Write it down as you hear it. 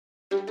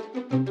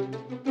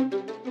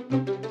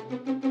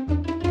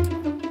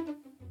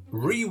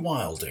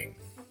Rewilding,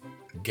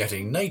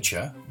 getting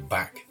nature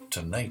back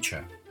to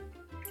nature.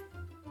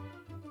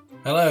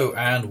 Hello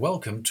and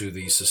welcome to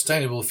the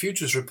Sustainable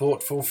Futures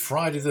Report for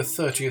Friday the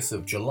 30th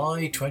of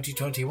July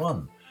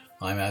 2021.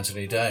 I'm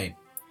Anthony Day.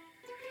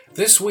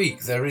 This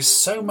week there is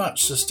so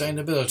much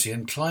sustainability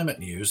and climate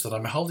news that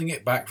I'm holding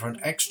it back for an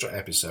extra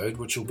episode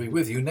which will be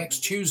with you next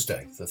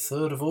Tuesday, the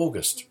 3rd of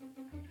August.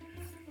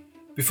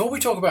 Before we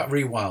talk about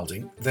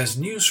rewilding, there's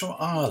news from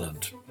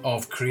Ireland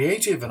of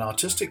creative and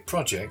artistic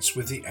projects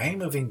with the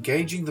aim of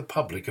engaging the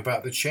public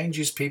about the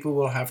changes people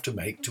will have to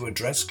make to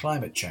address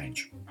climate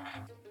change.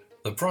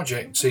 The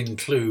projects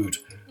include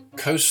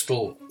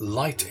coastal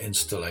light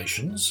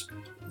installations,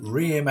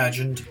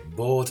 reimagined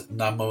Bord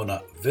na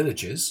Móna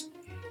villages,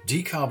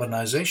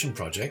 decarbonisation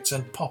projects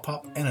and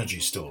pop-up energy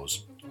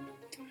stores.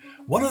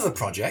 One of the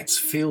projects,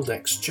 Field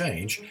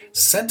Exchange,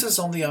 centres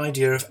on the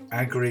idea of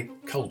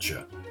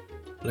agriculture,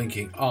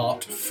 linking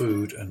art,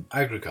 food and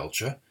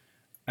agriculture,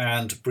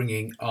 and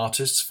bringing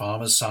artists,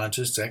 farmers,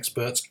 scientists,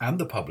 experts and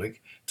the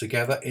public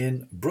together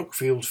in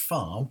Brookfield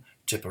Farm,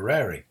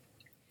 Tipperary.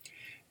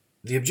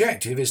 The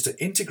objective is to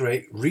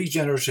integrate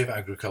regenerative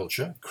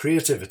agriculture,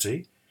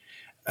 creativity,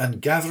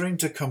 and gathering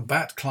to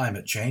combat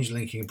climate change,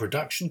 linking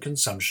production,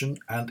 consumption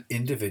and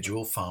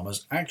individual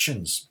farmers'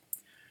 actions.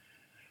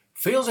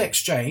 Field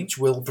Exchange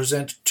will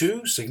present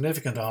two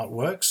significant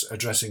artworks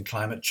addressing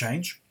climate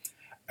change.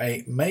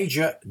 A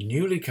major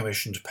newly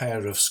commissioned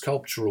pair of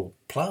sculptural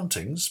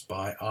plantings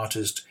by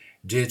artist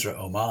Deirdre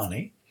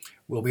O'Mahony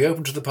will be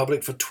open to the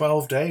public for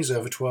 12 days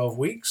over 12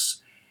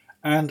 weeks,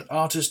 and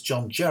artist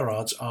John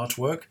Gerard's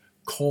artwork,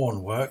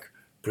 Cornwork,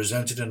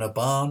 presented in a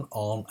barn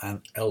on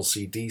an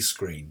LCD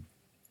screen.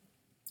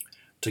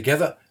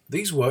 Together,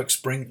 these works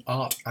bring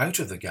art out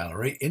of the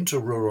gallery into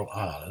rural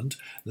Ireland,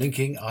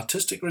 linking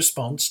artistic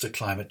response to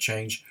climate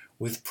change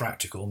with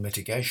practical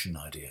mitigation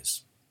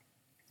ideas.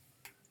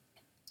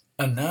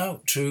 And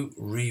now to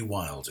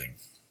rewilding.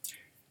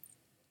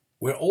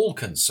 We're all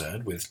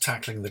concerned with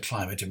tackling the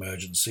climate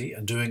emergency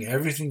and doing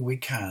everything we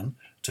can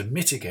to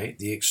mitigate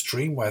the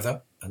extreme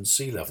weather and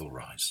sea level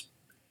rise.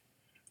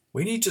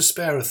 We need to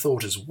spare a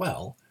thought as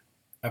well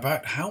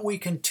about how we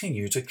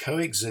continue to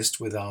coexist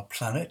with our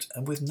planet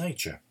and with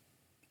nature.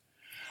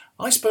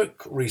 I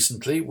spoke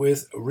recently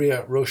with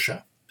Ria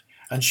Rocha,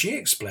 and she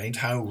explained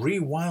how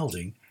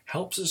rewilding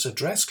helps us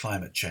address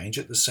climate change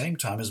at the same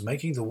time as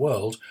making the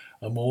world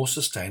a more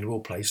sustainable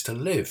place to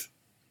live,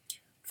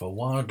 for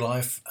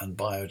wildlife and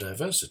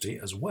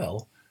biodiversity as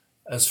well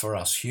as for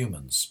us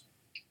humans.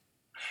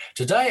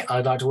 Today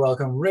I'd like to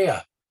welcome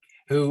Ria,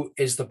 who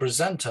is the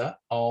presenter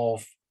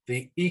of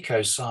the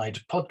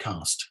Ecoside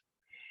podcast.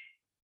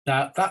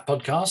 Now, that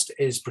podcast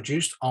is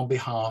produced on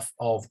behalf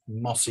of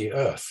Mossy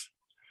Earth.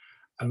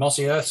 And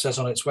Mossy Earth says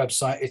on its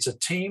website, it's a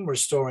team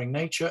restoring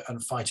nature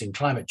and fighting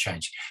climate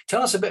change.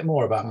 Tell us a bit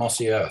more about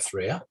Mossy Earth,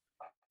 Ria.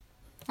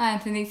 Hi,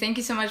 Anthony. Thank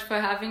you so much for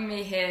having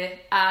me here.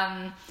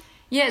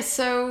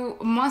 So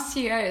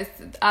Mossy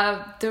Earth,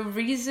 the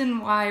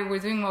reason why we're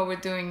doing what we're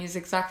doing is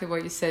exactly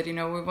what you said. You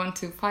know, we want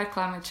to fight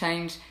climate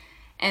change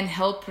and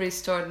help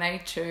restore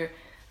nature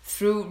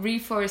through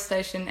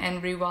reforestation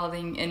and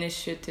rewilding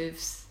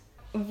initiatives.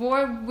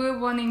 What we're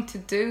wanting to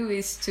do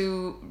is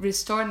to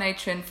restore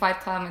nature and fight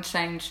climate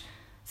change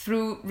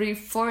through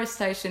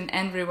reforestation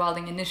and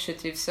rewilding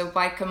initiatives. So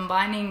by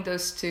combining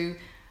those two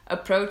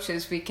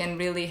approaches, we can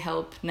really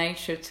help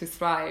nature to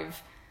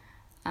thrive.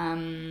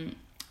 And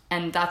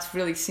that's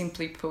really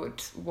simply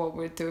put what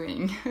we're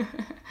doing.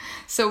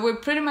 So we're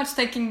pretty much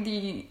taking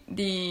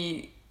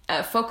the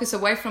focus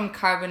away from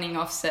carbon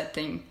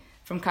offsetting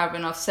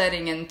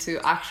and to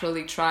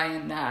actually try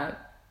and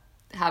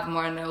have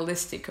more an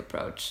holistic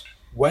approach.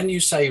 When you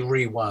say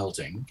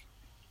rewilding,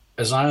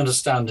 as I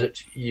understand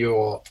it,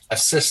 you're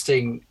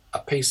assisting a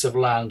piece of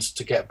land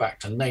to get back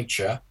to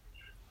nature,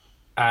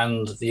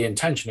 and the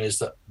intention is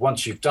that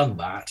once you've done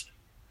that,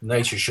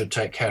 nature should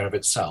take care of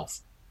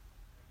itself.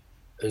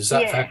 Is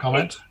that a fair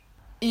comment?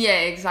 Yeah,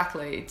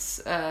 exactly.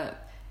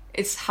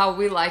 It's how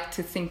we like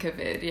to think of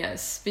it,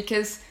 yes.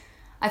 Because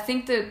I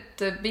think that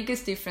the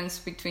biggest difference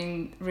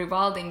between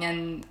rewilding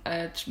and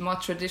a more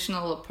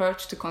traditional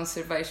approach to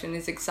conservation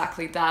is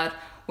exactly that.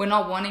 We're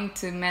not wanting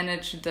to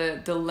manage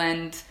the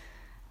land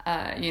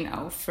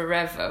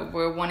forever.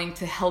 We're wanting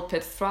to help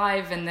it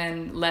thrive and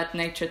then let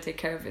nature take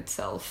care of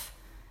itself.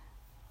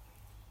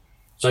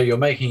 So you're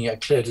making a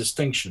clear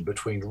distinction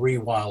between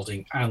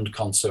rewilding and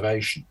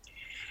conservation.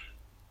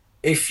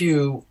 If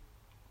you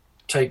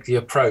take the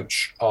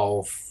approach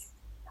of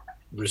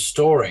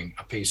restoring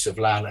a piece of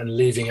land and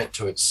leaving it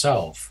to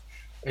itself,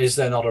 is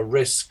there not a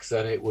risk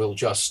that it will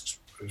just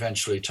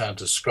eventually turn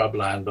to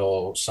scrubland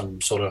or some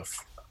sort of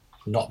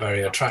not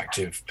very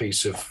attractive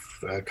piece of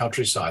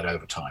countryside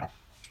over time?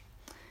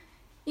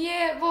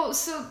 Yeah, well,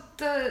 so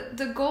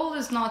the goal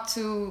is not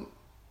to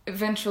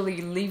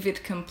eventually leave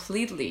it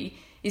completely.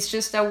 It's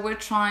just that we're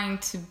trying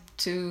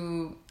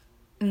to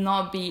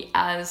not be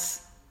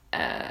as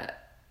an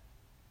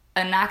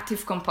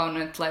active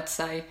component, let's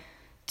say,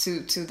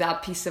 to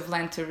that piece of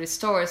land to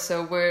restore.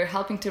 So we're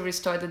helping to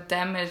restore the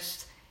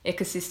damaged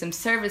ecosystem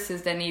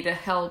services that need a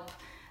help,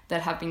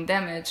 that have been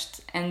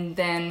damaged, and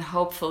then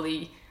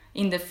hopefully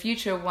in the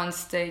future,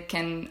 once they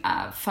can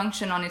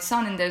function on its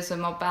own and there's a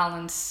more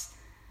balanced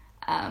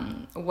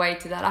way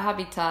to that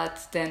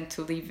habitat, then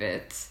to leave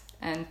it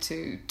and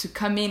to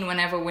come in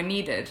whenever we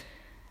need it.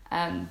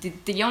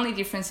 The only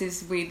difference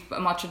is with a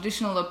more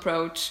traditional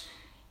approach,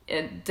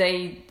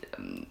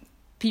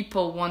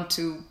 people want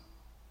to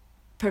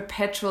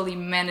perpetually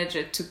manage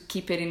it to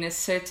keep it in a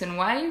certain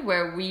way,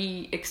 where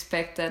we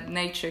expect that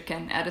nature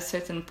can, at a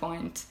certain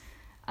point,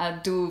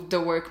 do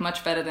the work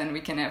much better than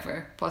we can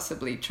ever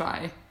possibly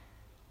try.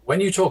 When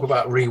you talk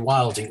about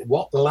rewilding,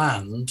 what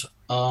land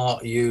are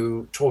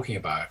you talking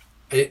about?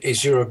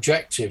 Is your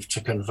objective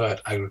to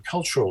convert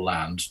agricultural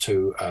land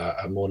to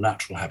a more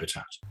natural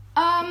habitat?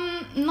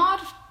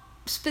 Not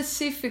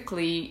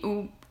specifically.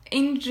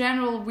 In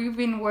general, we've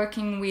been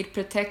working with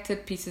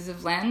protected pieces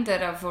of land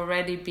that have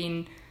already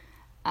been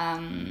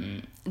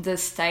the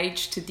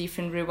stage to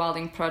different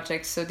rewilding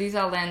projects. So these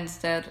are lands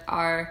that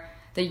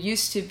they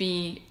used to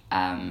be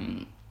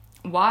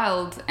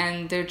wild,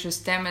 and they're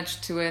just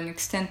damaged to an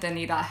extent that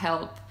need our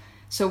help.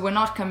 So we're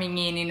not coming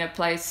in a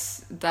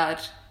place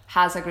that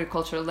has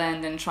agricultural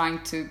land and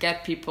trying to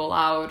get people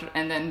out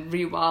and then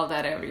rewild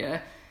that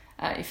area,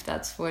 if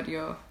that's what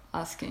you're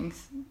asking.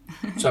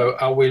 So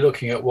are we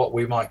looking at what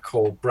we might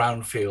call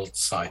brownfield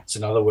sites?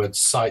 In other words,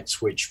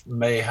 sites which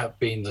may have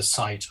been the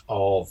site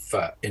of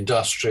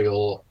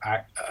industrial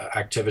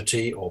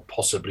activity, or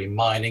possibly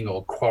mining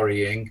or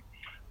quarrying,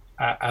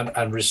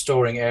 and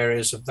restoring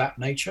areas of that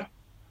nature?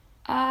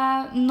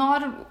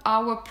 Not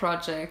our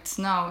projects,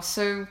 no.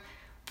 So,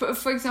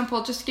 for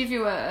example, just to give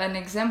you an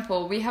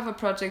example, we have a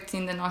project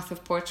in the north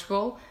of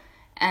Portugal,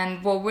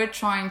 and what we're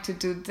trying to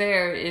do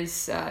there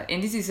is,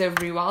 and this is a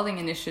rewilding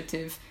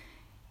initiative,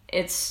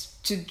 it's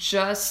to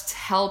just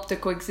help the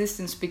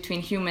coexistence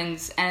between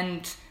humans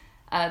and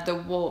the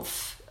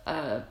wolf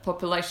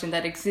population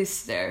that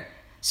exists there.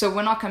 So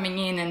we're not coming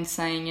in and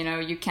saying,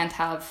 you can't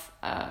have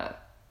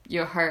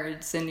your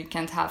herds and you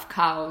can't have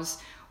cows.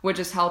 We're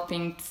just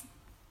helping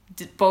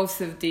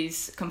both of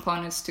these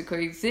components to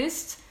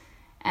coexist,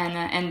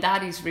 and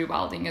that is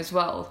rewilding as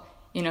well.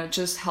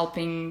 Just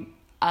helping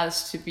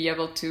us to be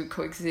able to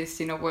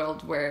coexist in a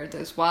world where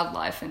there's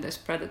wildlife and there's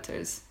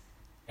predators.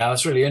 Now,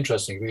 that's really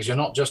interesting, because you're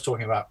not just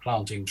talking about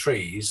planting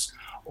trees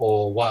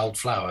or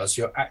wildflowers,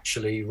 you're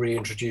actually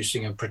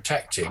reintroducing and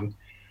protecting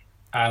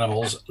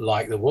animals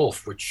like the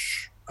wolf,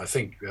 which I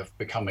think have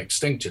become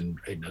extinct in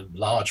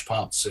large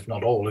parts, if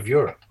not all, of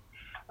Europe.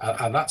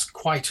 And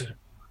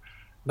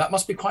that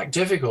must be quite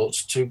difficult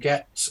to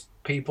get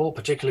people,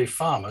 particularly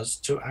farmers,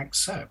 to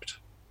accept.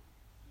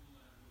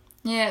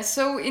 Yeah,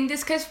 so in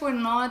this case, we're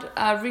not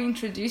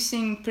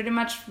reintroducing. Pretty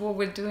much what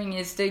we're doing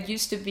is there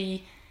used to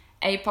be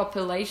a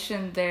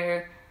population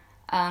there,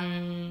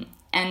 and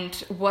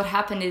what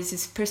happened is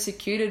it's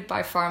persecuted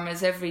by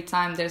farmers every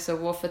time there's a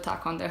wolf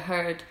attack on the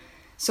herd.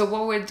 So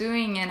what we're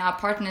doing, and our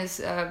partners,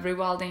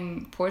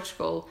 Rewilding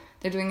Portugal,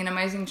 they're doing an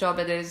amazing job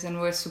at this,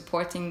 and we're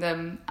supporting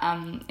them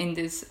in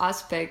this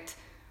aspect,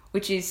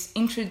 which is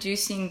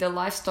introducing the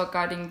livestock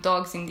guarding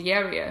dogs in the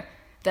area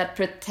that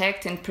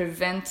protect and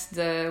prevent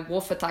the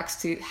wolf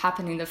attacks to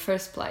happen in the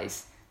first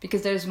place.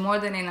 Because there's more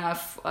than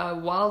enough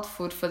wild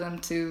food for them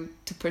to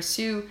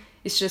pursue.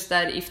 It's just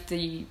that if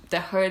the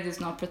herd is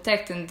not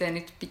protected, then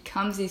it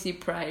becomes easy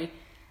prey,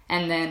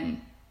 and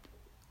then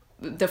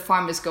the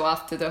farmers go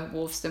after the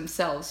wolves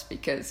themselves,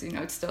 because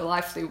it's their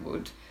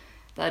livelihood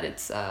that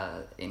it's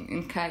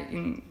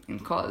in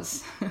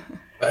cause.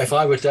 If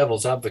I were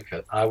devil's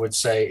advocate, I would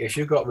say if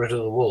you got rid of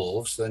the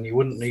wolves, then you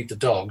wouldn't need the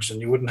dogs,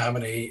 and you wouldn't have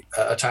any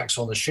attacks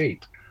on the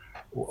sheep.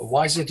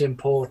 Why is it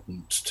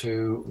important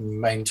to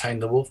maintain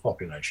the wolf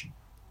population?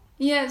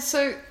 Yeah,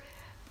 so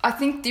I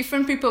think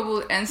different people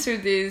will answer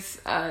this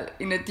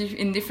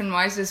in different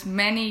ways. There's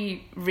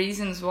many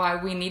reasons why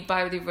we need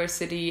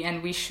biodiversity,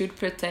 and we should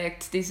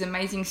protect these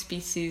amazing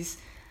species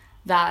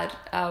that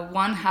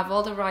one have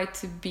all the right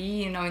to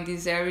be in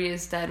these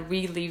areas that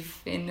we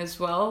live in as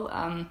well,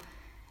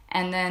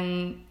 and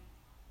then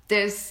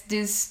there's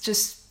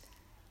this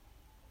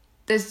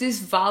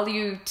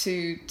value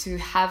to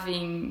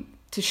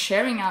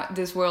sharing out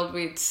this world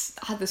with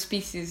other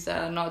species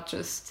that are not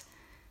just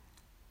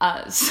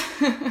us.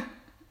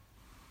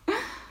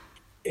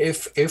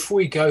 If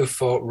we go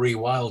for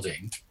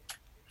rewilding,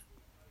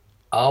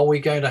 are we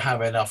going to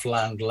have enough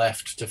land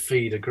left to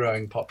feed a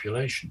growing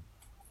population?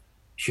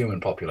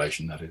 Human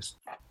population, that is.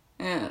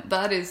 Yeah,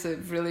 that is a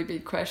really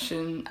big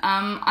question.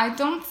 I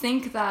don't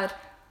think that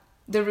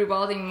the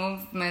rewilding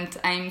movement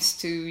aims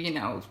to,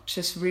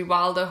 just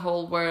rewild the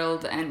whole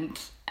world and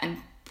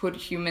put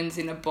humans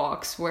in a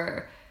box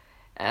where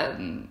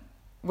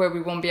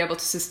we won't be able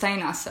to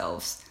sustain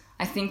ourselves.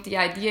 I think the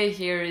idea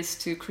here is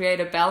to create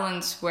a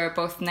balance where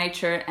both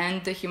nature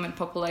and the human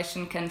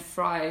population can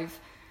thrive,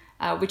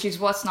 which is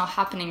what's not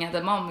happening at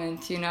the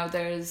moment.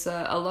 There's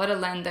a lot of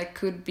land that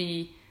could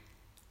be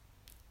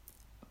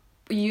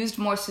used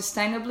more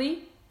sustainably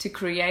to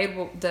create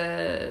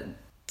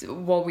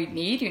what we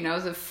need,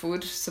 the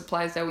food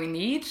supplies that we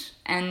need,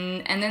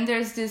 and then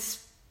there's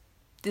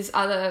this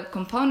other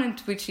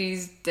component, which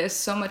is there's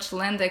so much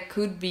land that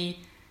could be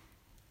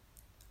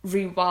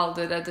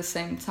rewilded at the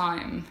same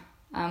time.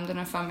 I don't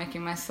know if I'm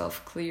making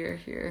myself clear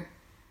here.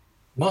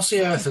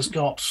 Mossy Earth has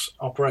got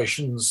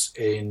operations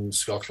in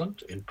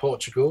Scotland, in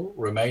Portugal,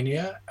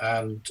 Romania,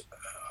 and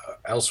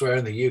elsewhere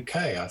in the UK,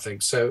 I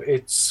think. So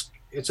it's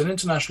an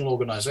international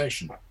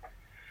organisation.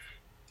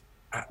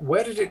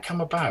 Where did it come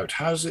about?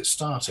 How's it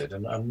started?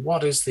 And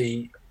what is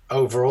the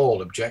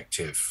overall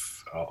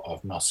objective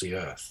of Mossy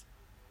Earth?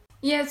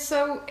 Yeah,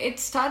 so it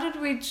started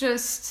with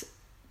just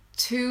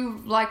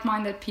two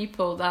like-minded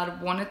people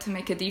that wanted to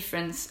make a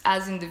difference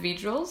as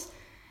individuals,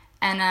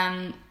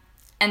 and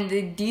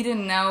they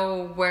didn't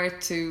know where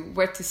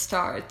to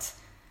start.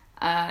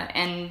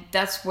 And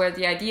that's where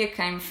the idea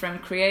came from,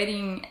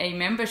 creating a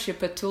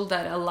membership, a tool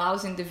that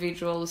allows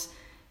individuals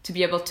to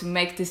be able to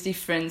make this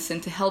difference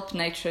and to help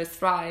nature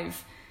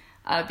thrive,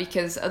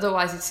 because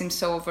otherwise it seems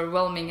so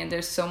overwhelming and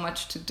there's so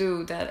much to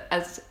do that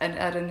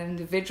at an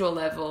individual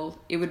level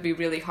it would be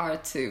really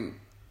hard to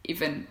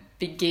even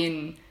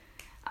begin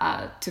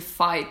to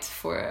fight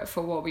for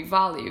what we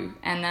value.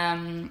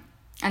 And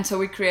so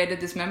we created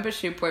this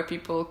membership where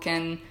people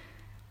can,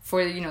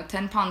 for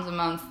 £10 a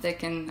month, they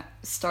can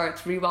start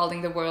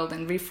rewilding the world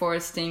and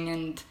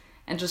reforesting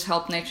and just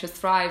help nature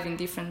thrive in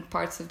different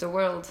parts of the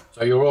world.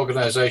 So your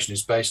organisation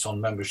is based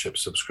on membership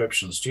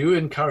subscriptions. Do you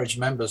encourage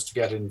members to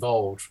get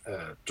involved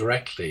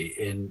directly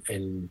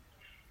in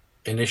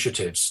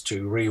initiatives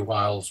to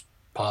rewild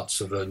parts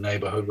of the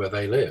neighbourhood where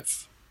they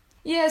live?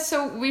 Yeah,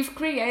 so we've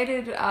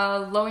created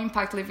low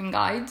impact living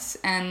guides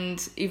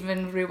and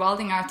even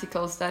rewilding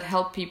articles that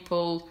help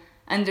people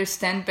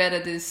understand better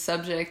this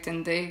subject,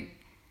 and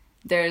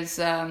there's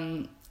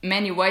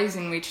many ways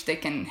in which they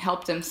can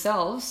help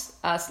themselves,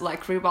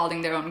 like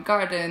rewilding their own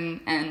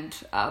garden and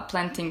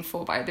planting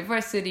for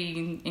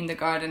biodiversity in the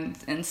garden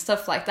and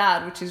stuff like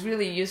that, which is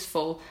really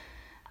useful.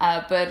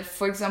 But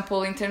for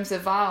example, in terms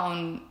of our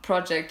own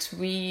projects,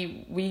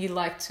 we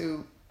like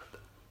to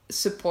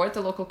support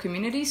the local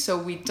community, so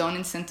we don't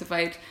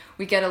incentivize.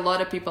 We get a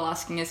lot of people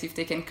asking us if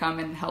they can come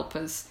and help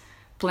us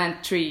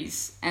plant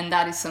trees, and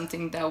that is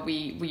something that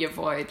we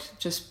avoid,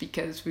 just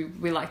because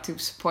we like to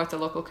support the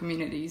local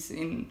communities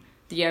in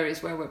the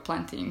areas where we're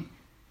planting.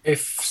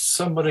 If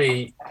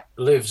somebody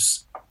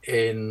lives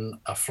in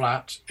a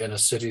flat in a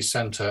city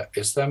centre,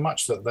 is there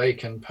much that they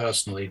can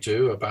personally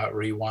do about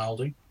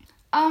rewilding?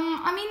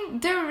 I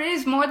mean, there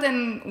is more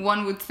than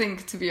one would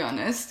think, to be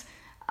honest.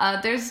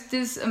 There's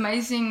this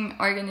amazing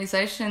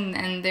organization,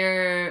 and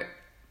they're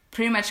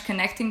pretty much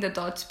connecting the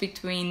dots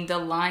between the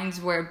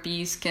lines where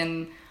bees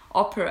can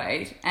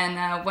operate.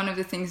 And one of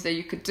the things that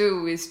you could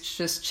do is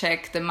just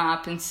check the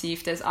map and see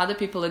if there's other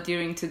people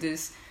adhering to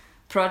this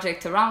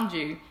project around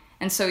you.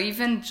 And so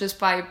even just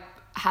by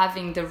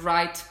having the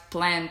right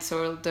plants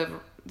or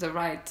the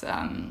right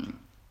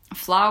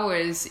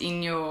flowers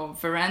in your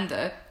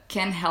veranda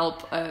can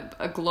help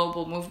a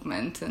global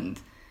movement. And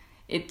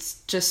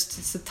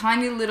it's a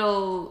tiny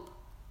little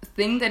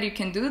thing that you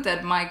can do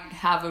that might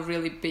have a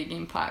really big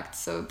impact.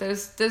 So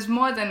there's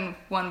more than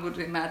one would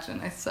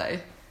imagine, I'd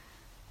say.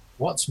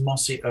 What's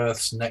Mossy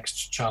Earth's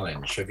next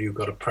challenge? Have you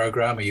got a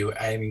program? Are you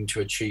aiming to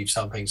achieve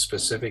something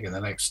specific in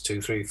the next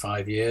 2, 3,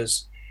 5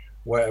 years?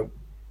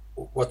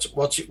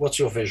 What's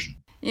your vision?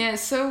 Yeah,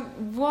 so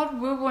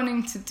what we're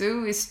wanting to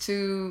do is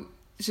to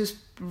just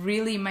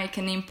really make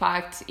an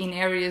impact in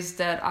areas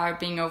that are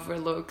being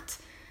overlooked.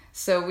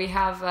 So we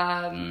have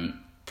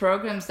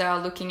programs that are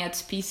looking at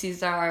species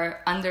that are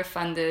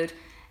underfunded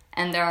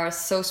and they are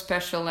so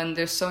special and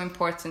they're so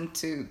important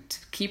to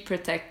keep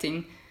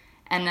protecting.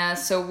 And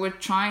so we're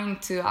trying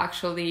to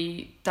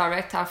actually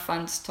direct our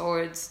funds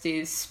towards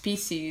these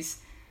species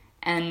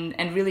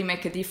and really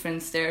make a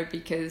difference there,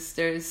 because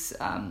there's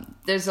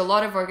a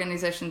lot of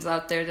organizations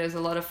out there, there's a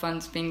lot of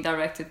funds being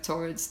directed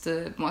towards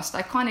the most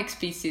iconic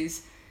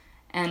species,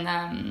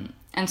 and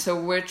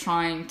so we're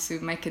trying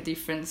to make a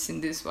difference in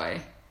this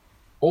way.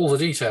 All the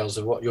details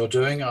of what you're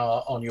doing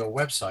are on your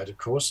website, of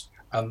course,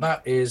 and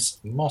that is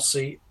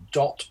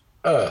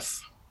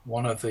mossy.earth,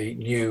 one of the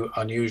new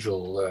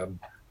unusual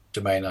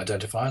domain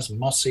identifiers,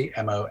 mossy,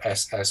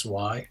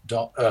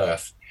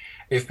 mossy.earth.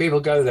 If people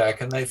go there,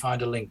 can they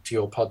find a link to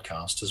your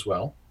podcast as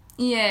well?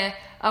 Yeah,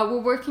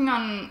 we're working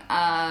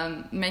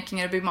on making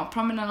it a bit more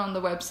prominent on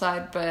the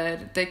website,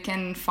 but they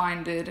can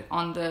find it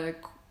on the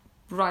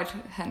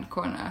right-hand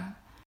corner.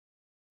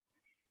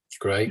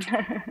 Great.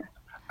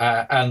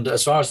 And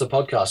as far as the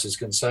podcast is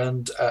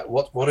concerned,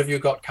 what have you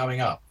got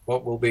coming up?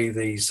 What will be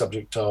the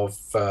subject of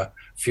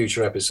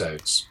future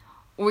episodes?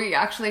 We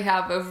actually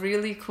have a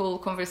really cool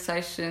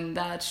conversation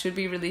that should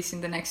be released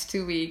in the next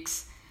 2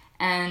 weeks,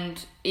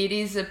 and it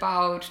is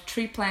about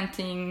tree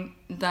planting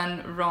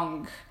done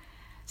wrong.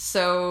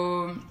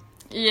 So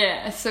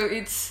yeah, so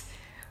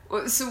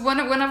one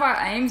of our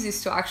aims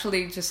is to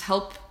actually just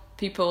help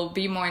people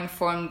be more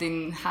informed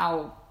in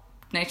how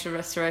nature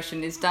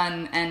restoration is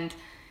done, and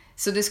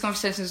So this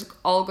conversation is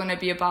all going to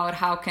be about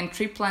how can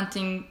tree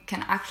planting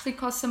can actually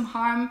cause some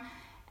harm,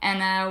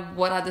 and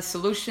what are the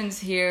solutions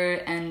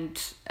here,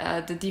 and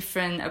the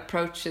different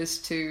approaches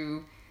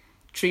to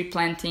tree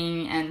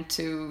planting and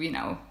to,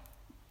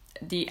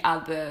 the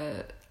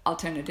other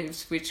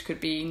alternatives, which could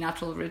be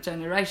natural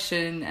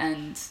regeneration.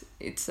 And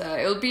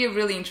it'll be a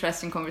really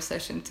interesting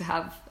conversation to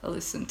have a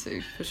listen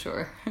to, for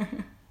sure.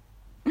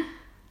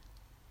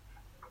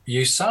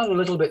 You sound a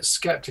little bit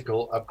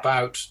skeptical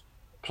about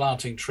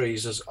planting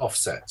trees as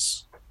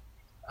offsets.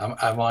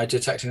 Am I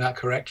detecting that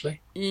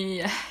correctly?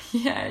 Yeah.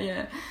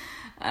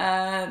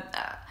 I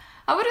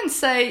wouldn't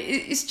say,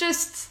 it's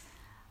just,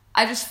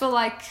 I just feel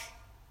like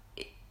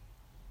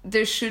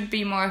there should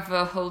be more of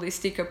a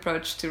holistic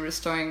approach to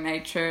restoring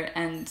nature,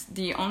 and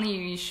the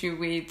only issue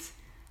with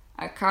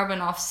carbon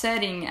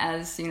offsetting,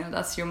 as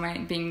that's your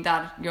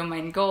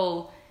main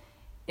goal,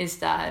 is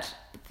that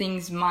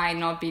things might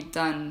not be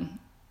done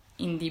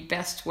in the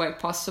best way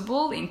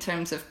possible in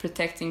terms of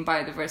protecting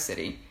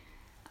biodiversity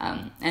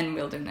and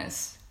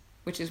wilderness,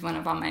 which is one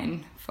of our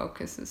main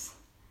focuses.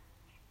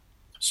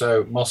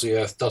 So Mossy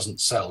Earth doesn't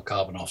sell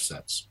carbon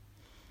offsets?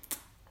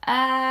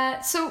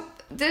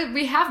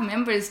 We have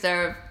members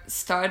that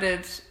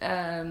started,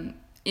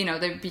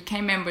 they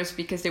became members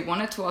because they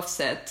wanted to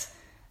offset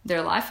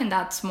their life, and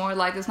that's more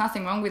like, there's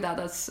nothing wrong with that.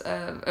 That's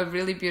a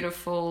really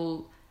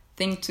beautiful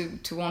thing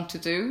to want to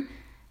do.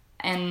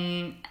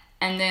 And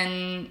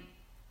then,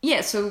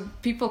 so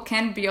people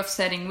can be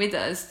offsetting with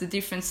us. The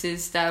difference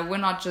is that we're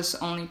not just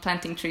only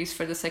planting trees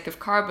for the sake of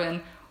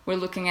carbon. We're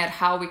looking at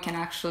how we can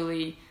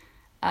actually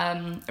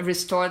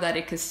restore that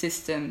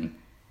ecosystem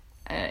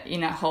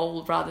in a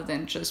whole, rather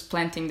than just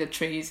planting the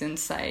trees and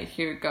say,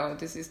 here you go,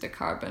 this is the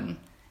carbon.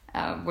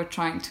 We're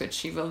trying to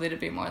achieve a little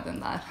bit more than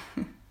that.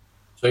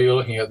 So you're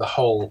looking at the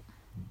whole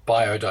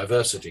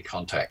biodiversity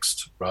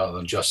context rather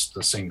than just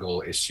the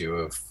single issue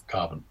of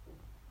carbon?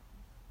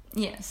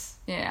 Yes,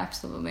 yeah,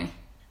 absolutely.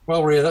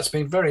 Well, Ria, that's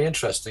been very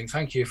interesting.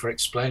 Thank you for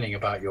explaining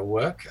about your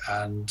work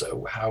and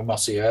how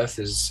Mossy Earth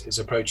is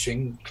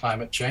approaching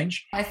climate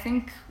change. I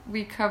think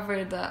we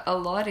covered a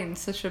lot in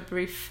such a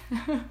brief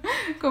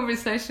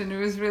conversation. It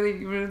was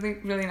really, really,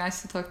 really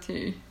nice to talk to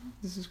you.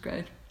 This was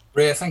great.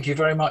 Ria, thank you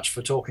very much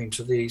for talking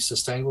to the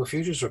Sustainable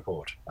Futures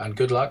Report, and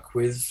good luck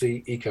with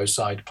the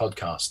Ecoside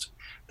podcast.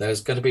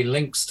 There's going to be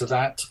links to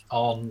that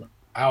on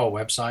our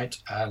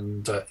website,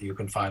 and you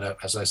can find out,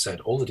 as I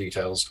said, all the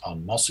details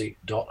on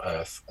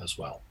mossy.earth as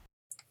well.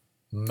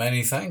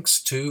 Many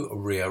thanks to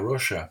Ria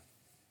Rusha.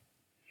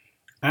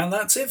 And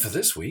that's it for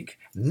this week.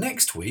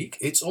 Next week,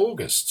 it's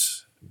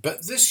August.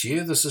 But this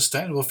year, the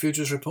Sustainable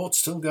Futures Report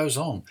still goes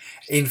on.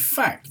 In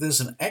fact, there's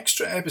an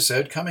extra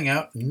episode coming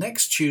out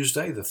next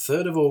Tuesday, the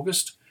 3rd of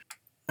August,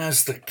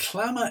 as the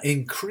clamour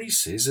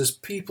increases as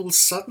people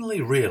suddenly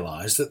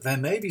realise that there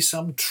may be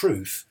some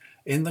truth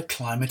in the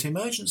climate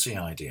emergency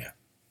idea.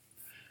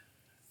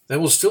 There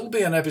will still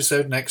be an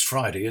episode next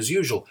Friday, as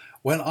usual,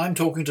 when I'm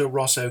talking to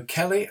Ross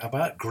O'Kelly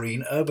about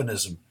green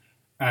urbanism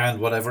and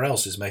whatever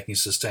else is making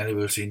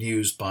sustainability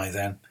news by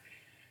then.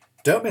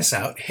 Don't miss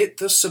out, hit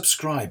the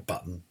subscribe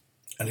button.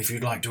 And if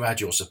you'd like to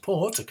add your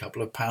support, a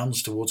couple of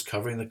pounds towards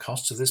covering the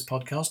costs of this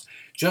podcast,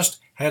 just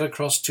head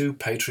across to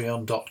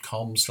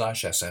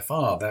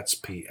patreon.com/SFR. That's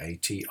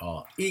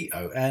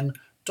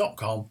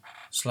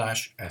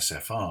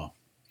patreon.com/SFR.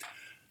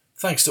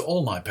 Thanks to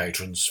all my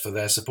patrons for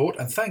their support,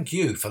 and thank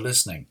you for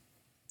listening.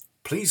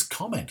 Please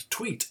comment,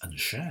 tweet and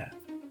share.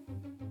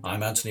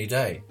 I'm Anthony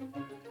Day.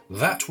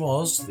 That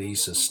was the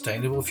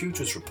Sustainable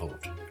Futures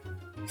Report.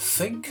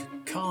 Think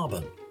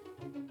carbon.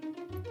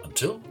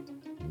 Until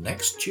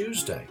next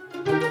Tuesday.